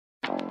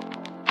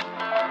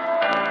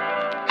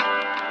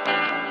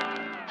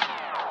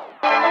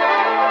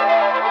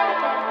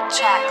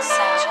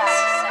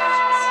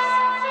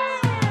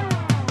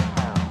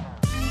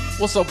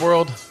What's up,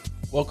 world?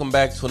 Welcome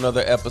back to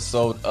another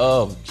episode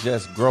of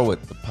Just Grow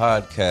It, the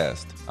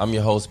podcast. I'm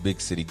your host,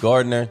 Big City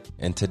Gardener,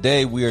 and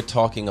today we are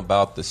talking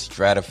about the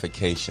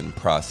stratification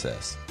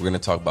process. We're going to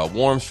talk about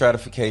warm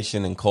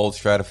stratification and cold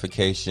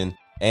stratification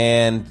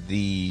and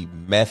the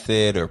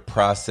method or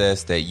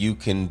process that you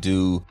can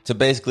do to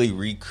basically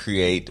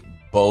recreate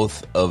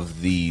both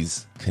of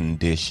these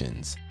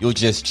conditions. You'll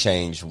just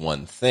change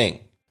one thing.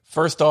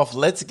 First off,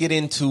 let's get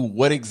into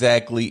what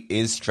exactly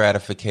is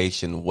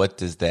stratification. What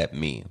does that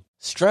mean?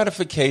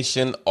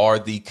 Stratification are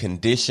the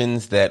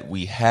conditions that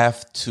we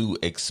have to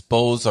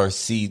expose our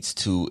seeds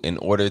to in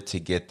order to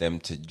get them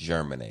to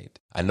germinate.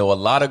 I know a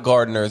lot of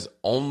gardeners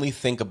only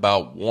think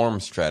about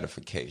warm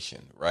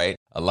stratification, right?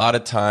 A lot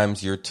of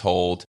times you're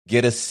told,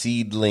 get a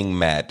seedling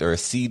mat or a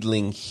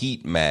seedling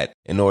heat mat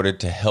in order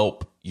to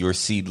help your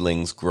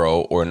seedlings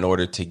grow or in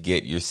order to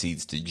get your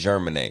seeds to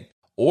germinate.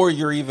 Or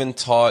you're even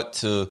taught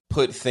to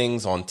put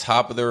things on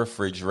top of the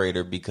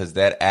refrigerator because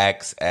that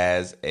acts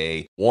as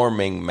a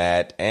warming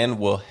mat and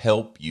will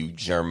help you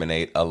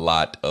germinate a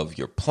lot of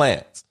your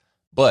plants.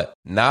 But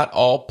not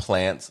all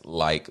plants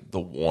like the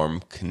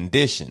warm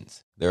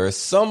conditions. There are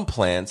some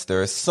plants,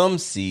 there are some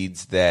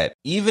seeds that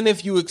even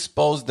if you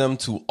expose them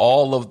to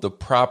all of the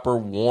proper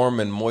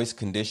warm and moist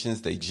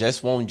conditions, they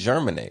just won't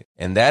germinate.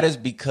 And that is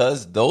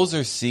because those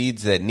are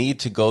seeds that need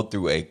to go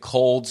through a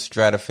cold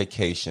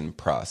stratification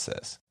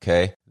process,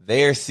 okay?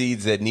 They are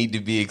seeds that need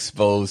to be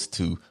exposed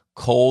to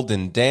cold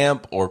and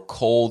damp or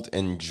cold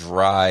and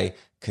dry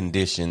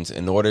conditions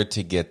in order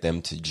to get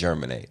them to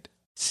germinate.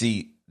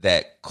 See,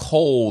 that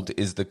cold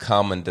is the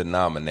common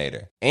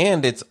denominator.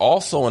 And it's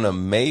also an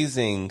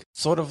amazing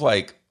sort of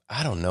like,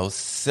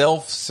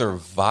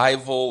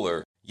 self-survival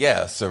or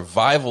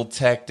survival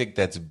tactic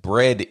that's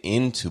bred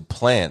into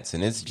plants.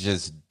 And it's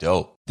just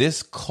dope.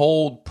 This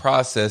cold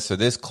process or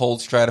this cold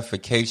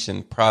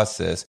stratification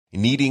process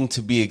needing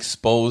to be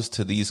exposed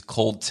to these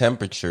cold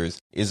temperatures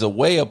is a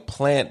way a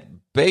plant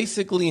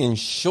basically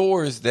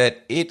ensures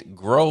that it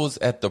grows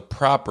at the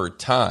proper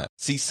time.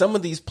 See, some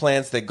of these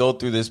plants that go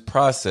through this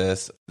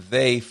process,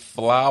 they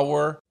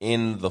flower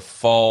in the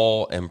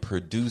fall and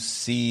produce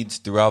seeds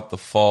throughout the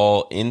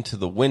fall into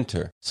the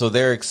winter. So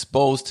they're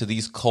exposed to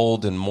these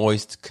cold and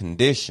moist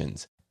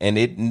conditions. And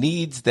it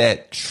needs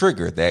that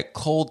trigger. That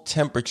cold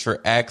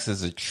temperature acts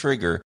as a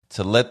trigger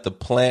to let the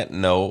plant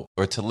know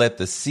or to let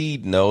the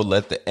seed know,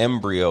 let the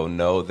embryo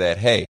know that,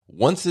 hey,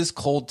 once this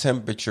cold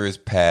temperature is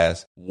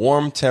passed,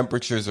 warm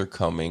temperatures are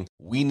coming.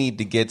 We need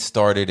to get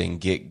started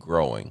and get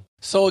growing.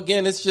 So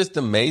again, it's just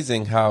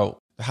amazing how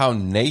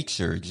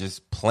nature,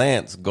 just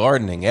plants,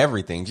 gardening,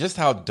 everything, just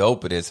how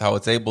dope it is, how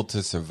it's able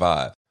to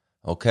survive.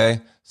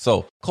 Okay?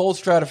 So cold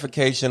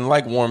stratification,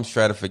 like warm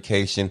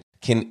stratification,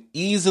 can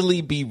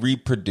easily be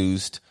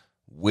reproduced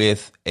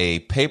with a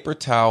paper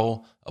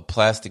towel, a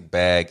plastic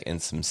bag,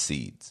 and some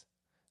seeds.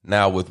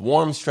 Now, with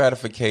warm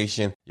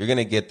stratification, you're going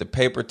to get the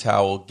paper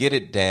towel, get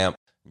it damp,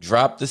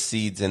 drop the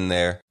seeds in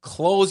there,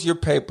 close your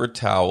paper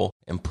towel,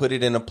 and put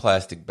it in a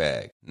plastic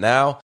bag.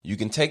 Now, you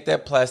can take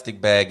that plastic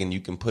bag and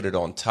you can put it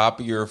on top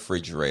of your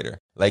refrigerator.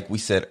 Like we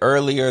said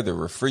earlier, the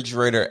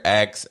refrigerator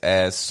acts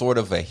as sort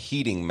of a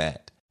heating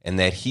mat. And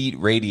that heat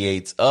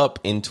radiates up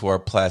into our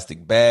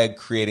plastic bag,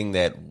 creating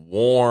that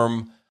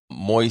warm,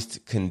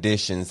 moist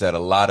conditions that a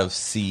lot of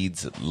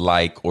seeds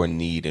like or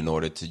need in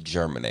order to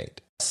germinate.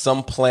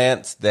 Some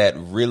plants that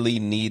really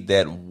need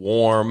that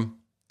warm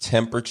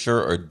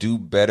temperature or do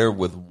better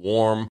with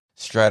warm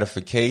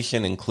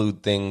stratification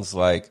include things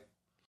like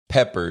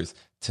peppers,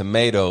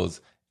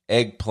 tomatoes,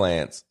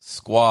 eggplants,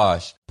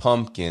 squash,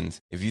 pumpkins.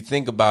 If you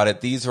think about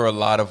it, these are a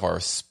lot of our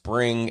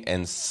spring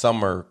and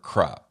summer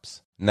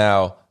crops.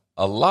 Now,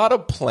 a lot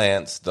of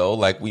plants, though,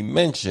 like we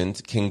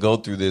mentioned, can go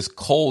through this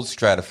cold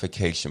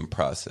stratification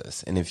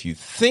process. And if you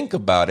think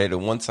about it,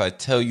 and once I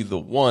tell you the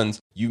ones,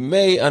 you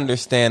may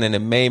understand and it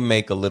may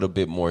make a little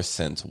bit more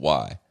sense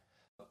why.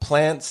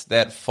 Plants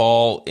that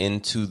fall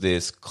into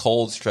this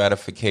cold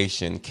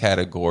stratification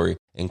category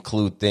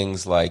include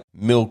things like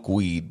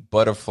milkweed,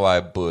 butterfly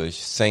bush,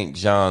 St.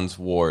 John's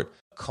wort,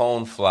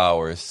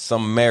 coneflowers,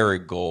 some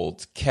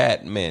marigolds,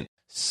 catmint,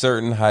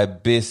 certain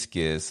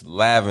hibiscus,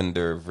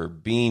 lavender,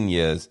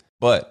 verbenias.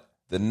 But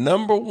the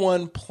number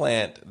one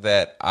plant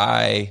that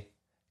I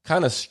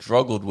kind of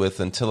struggled with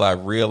until I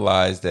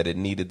realized that it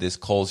needed this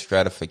cold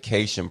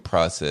stratification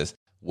process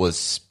was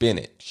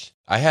spinach.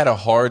 I had a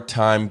hard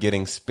time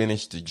getting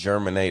spinach to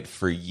germinate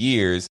for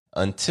years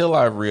until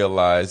I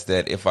realized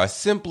that if I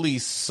simply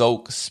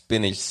soak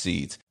spinach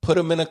seeds, put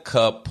them in a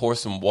cup, pour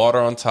some water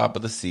on top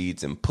of the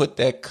seeds, and put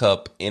that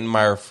cup in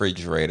my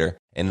refrigerator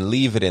and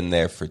leave it in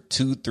there for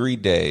 2-3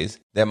 days,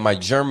 that my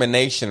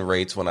germination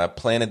rates when I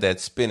planted that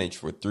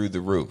spinach were through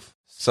the roof.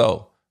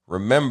 So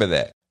remember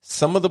that.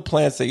 Some of the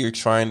plants that you're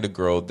trying to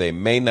grow, they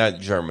may not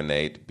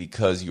germinate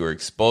because you're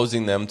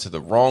exposing them to the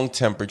wrong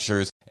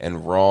temperatures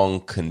and wrong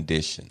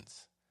conditions.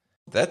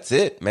 That's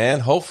it,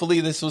 man.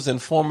 Hopefully this was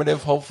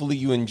informative. Hopefully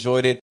you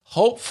enjoyed it.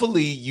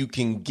 Hopefully you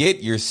can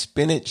get your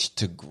spinach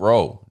to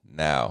grow.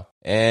 Now,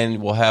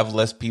 and we'll have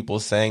less people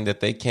saying that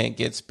they can't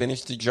get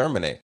spinach to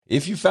germinate.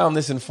 If you found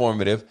this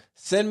informative,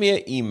 send me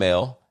an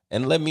email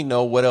and let me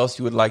know what else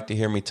you would like to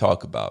hear me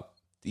talk about.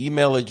 The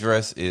email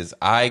address is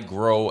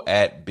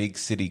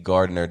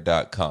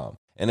igrow@bigcitygardener.com.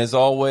 And as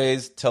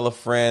always, tell a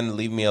friend,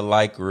 leave me a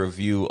like, a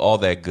review, all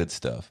that good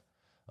stuff.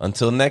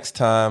 Until next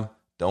time,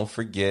 don't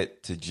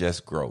forget to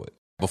just grow it.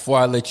 Before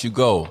I let you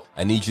go,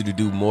 I need you to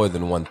do more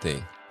than one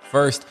thing.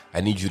 First,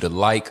 I need you to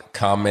like,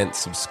 comment,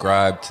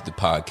 subscribe to the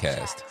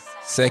podcast.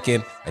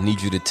 Second, I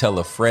need you to tell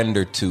a friend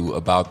or two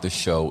about the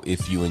show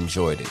if you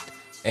enjoyed it.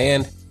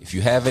 And if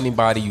you have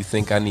anybody you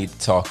think I need to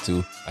talk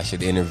to, I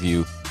should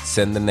interview,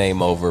 send the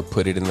name over,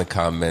 put it in the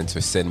comments,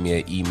 or send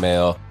me an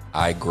email,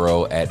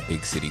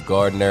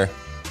 igrow@bigcitygardener.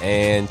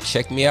 And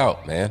check me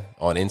out, man,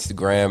 on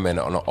Instagram and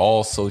on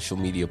all social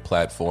media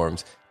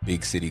platforms,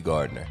 Big City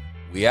Gardener.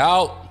 We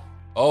out.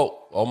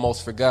 Oh,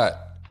 almost forgot.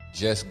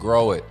 Just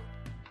grow it.